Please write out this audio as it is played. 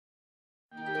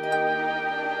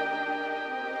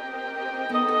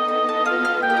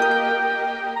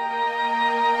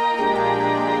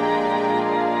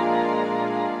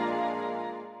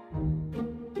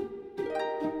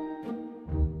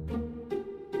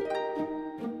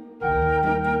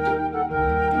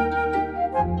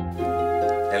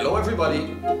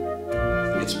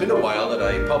everybody. It's been a while that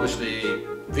I published a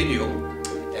video,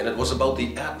 and it was about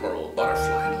the Admiral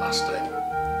butterfly last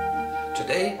time.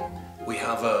 Today we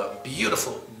have a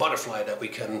beautiful butterfly that we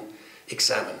can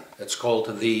examine. It's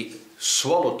called the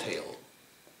Swallowtail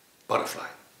butterfly.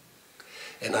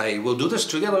 And I will do this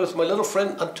together with my little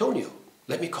friend Antonio.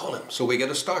 Let me call him so we get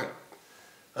a start.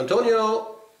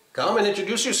 Antonio, come and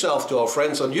introduce yourself to our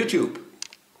friends on YouTube.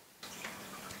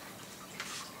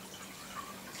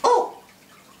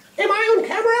 Am I on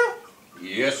camera?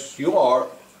 Yes, you are.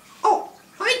 Oh,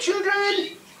 hi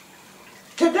children!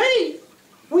 Today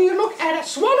we look at a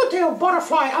swallowtail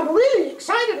butterfly. I'm really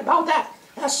excited about that.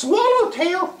 A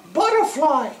swallowtail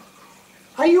butterfly.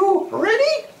 Are you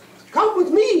ready? Come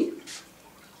with me.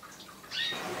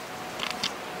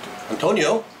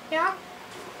 Antonio, Yeah?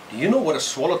 do you know what a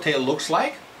swallowtail looks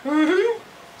like? Mm-hmm.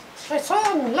 I saw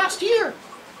him last year.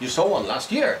 You saw one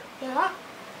last year. Yeah?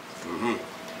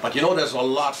 But you know, there's a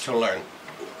lot to learn.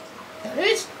 There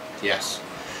is? Yes.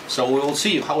 So we will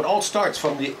see how it all starts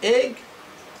from the egg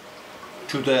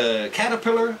to the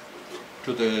caterpillar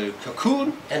to the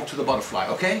cocoon and to the butterfly,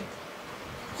 okay?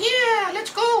 Yeah, let's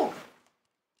go.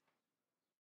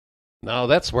 Now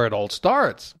that's where it all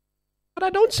starts. But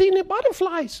I don't see any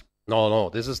butterflies.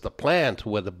 No, this is the plant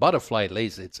where the butterfly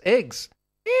lays its eggs.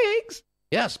 Eggs?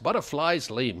 Yes, butterflies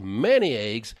lay many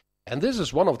eggs, and this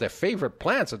is one of their favorite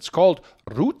plants. It's called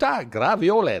Ruta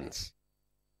graveolens.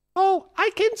 Oh,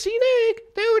 I can see an egg.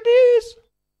 There it is.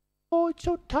 Oh, it's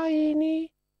so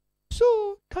tiny.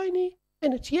 So tiny.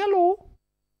 And it's yellow.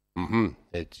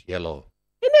 It's yellow.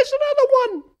 And there's another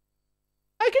one.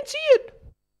 I can see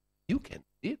it. You can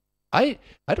see it? I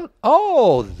don't...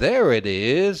 Oh, there it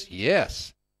is.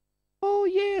 Yes. Oh,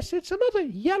 yes, it's another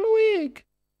yellow egg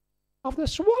of the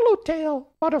swallowtail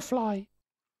butterfly.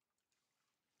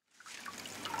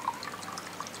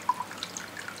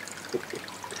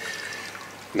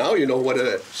 Now you know what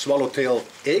a swallowtail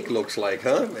egg looks like,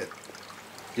 huh?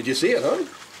 Did you see it, huh?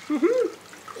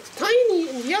 It's tiny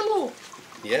and yellow.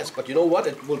 Yes, but you know what?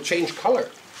 It will change color.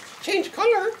 Change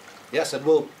color? Yes, it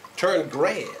will turn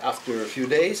gray after a few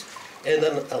days, and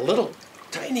then a little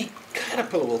tiny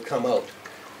caterpillar will come out.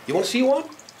 You want to see one?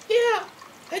 Yeah,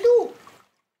 I do.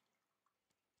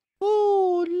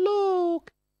 Oh,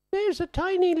 look. There's a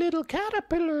tiny little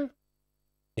caterpillar.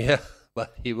 Yeah,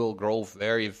 but he will grow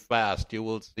very fast. You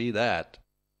will see that.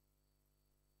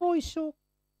 Oh, he's so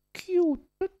cute.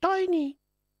 So tiny.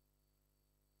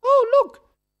 Oh, look.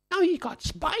 Now he got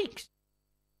spikes.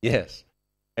 Yes.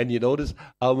 And you notice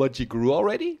how much he grew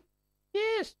already?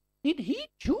 Yes. Did he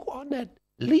chew on that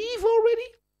leaf already?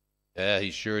 Yeah,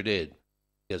 he sure did.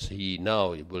 Yes, he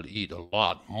will eat a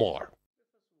lot more.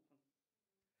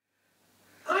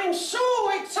 I'm so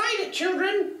excited,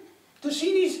 children, to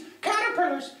see these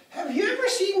caterpillars. Have you ever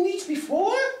seen these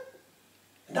before?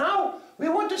 Now we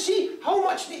want to see how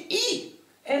much they eat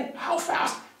and how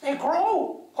fast they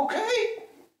grow, okay?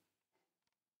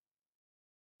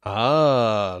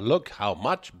 Ah, look how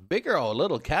much bigger our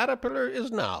little caterpillar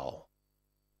is now.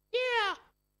 Yeah,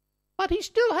 but he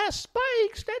still has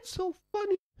spikes. That's so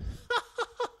funny.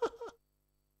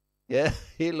 Yeah,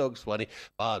 he looks funny.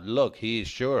 But look, he is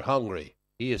sure hungry.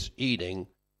 He is eating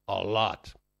a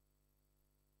lot.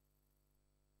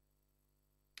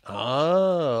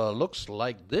 Ah, looks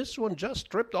like this one just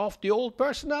stripped off the old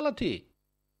personality.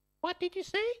 What did you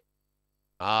say?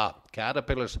 Ah,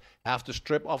 caterpillars have to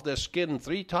strip off their skin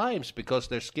 3 times because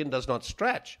their skin does not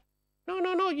stretch.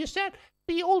 No, you said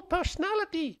the old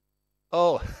personality.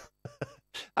 Oh,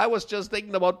 I was just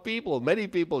thinking about people. Many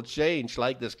people change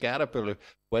like this caterpillar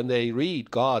when they read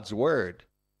God's Word.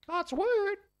 God's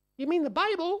Word? You mean the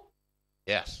Bible?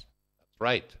 Yes, that's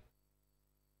right.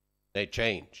 They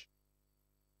change.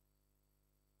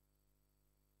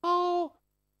 Oh,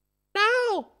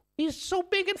 now he's so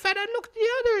big and fat. And look at the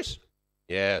others.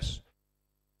 Yes,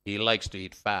 he likes to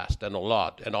eat fast and a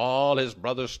lot, and all his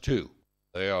brothers too.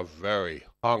 They are very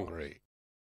hungry.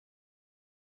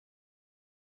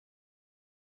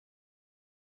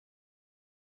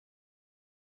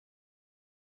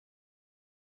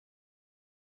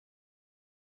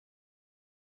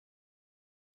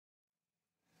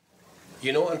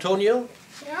 You know, Antonio,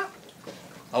 Yeah,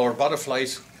 our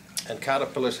butterflies and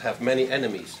caterpillars have many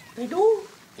enemies. they do.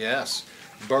 Yes,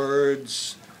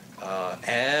 birds,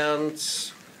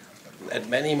 ants, and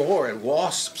many more, and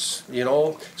wasps, you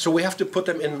know. So we have to put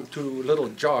them into little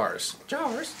jars.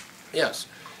 Jars? Yes.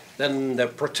 Then they're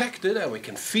protected and we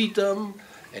can feed them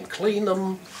and clean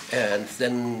them, and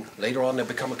then later on they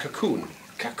become a cocoon.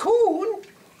 Cocoon?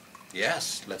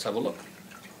 Yes, let's have a look.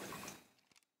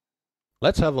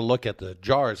 Let's have a look at the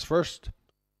jars first,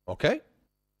 okay?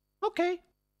 Okay.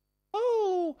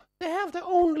 Oh, they have their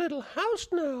own little house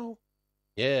now.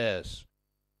 Yes.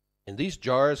 In these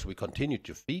jars, we continue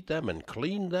to feed them and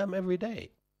clean them every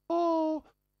day. Oh,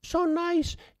 so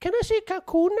nice. Can I see a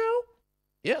cocoon now?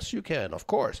 Yes, you can, of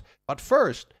course. But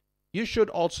first, you should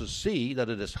also see that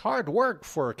it is hard work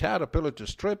for a caterpillar to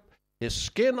strip his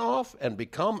skin off and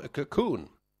become a cocoon.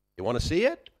 You want to see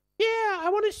it? Yeah, I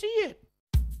want to see it.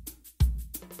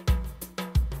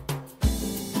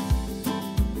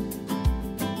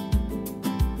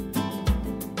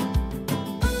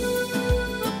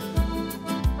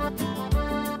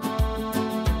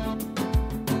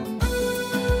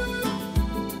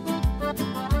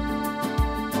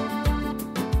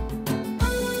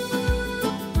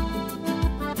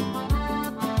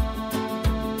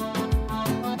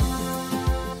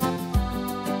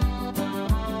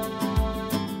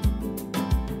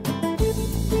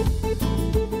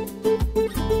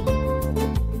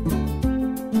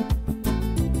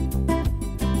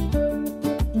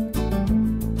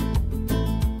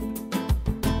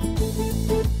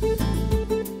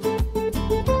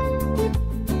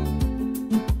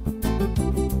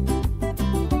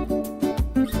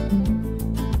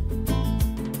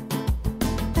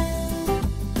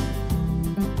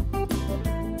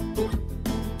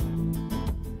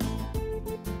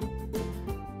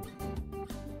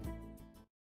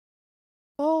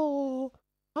 Oh,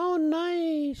 how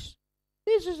nice.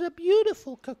 This is a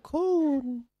beautiful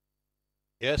cocoon.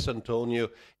 Yes, Antonio,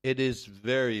 it is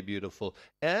very beautiful.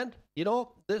 And,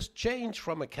 this change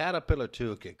from a caterpillar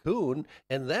to a cocoon,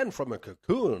 and then from a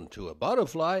cocoon to a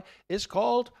butterfly, is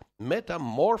called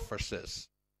metamorphosis.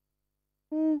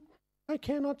 I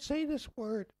cannot say this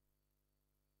word.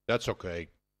 That's okay.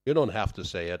 You don't have to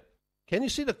say it. Can you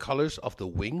see the colors of the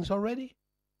wings already?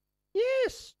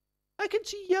 Yes, I can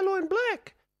see yellow and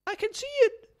black. I can see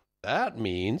it. That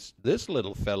means this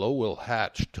little fellow will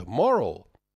hatch tomorrow.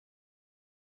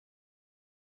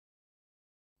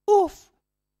 Oof,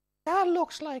 that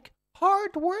looks like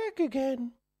hard work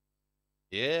again.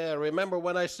 Yeah, remember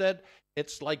when I said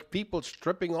it's like people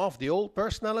stripping off the old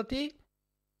personality?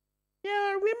 Yeah,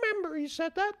 I remember you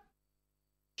said that.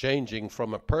 Changing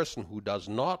from a person who does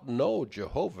not know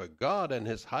Jehovah God and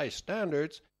his high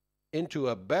standards into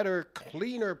a better,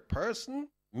 cleaner person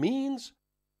means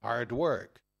hard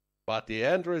work. But the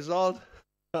end result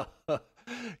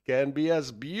can be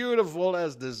as beautiful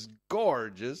as this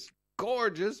gorgeous,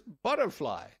 gorgeous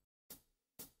butterfly.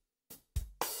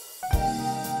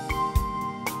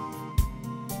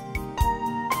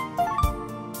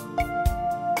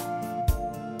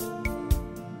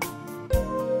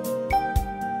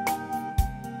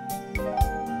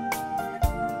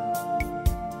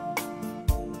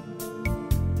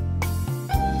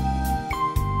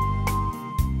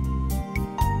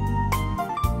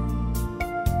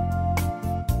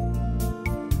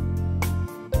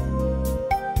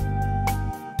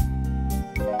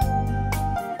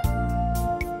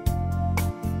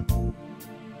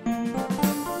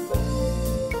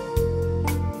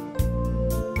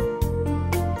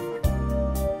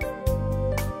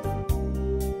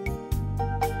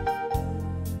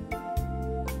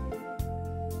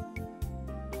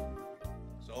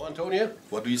 Antonia,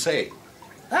 what do you say?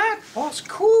 That was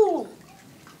cool.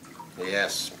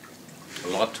 Yes, a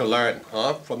lot to learn,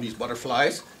 from these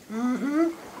butterflies.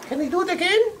 Can we do it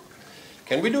again?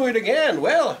 Can we do it again?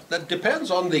 Well, that depends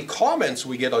on the comments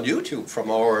we get on YouTube from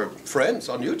our friends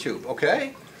on YouTube,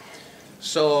 okay?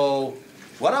 So,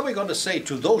 what are we going to say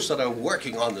to those that are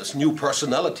working on this new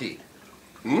personality?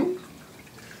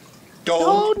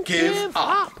 Don't give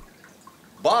up.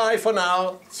 Bye for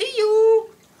now. See you.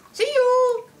 See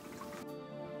you.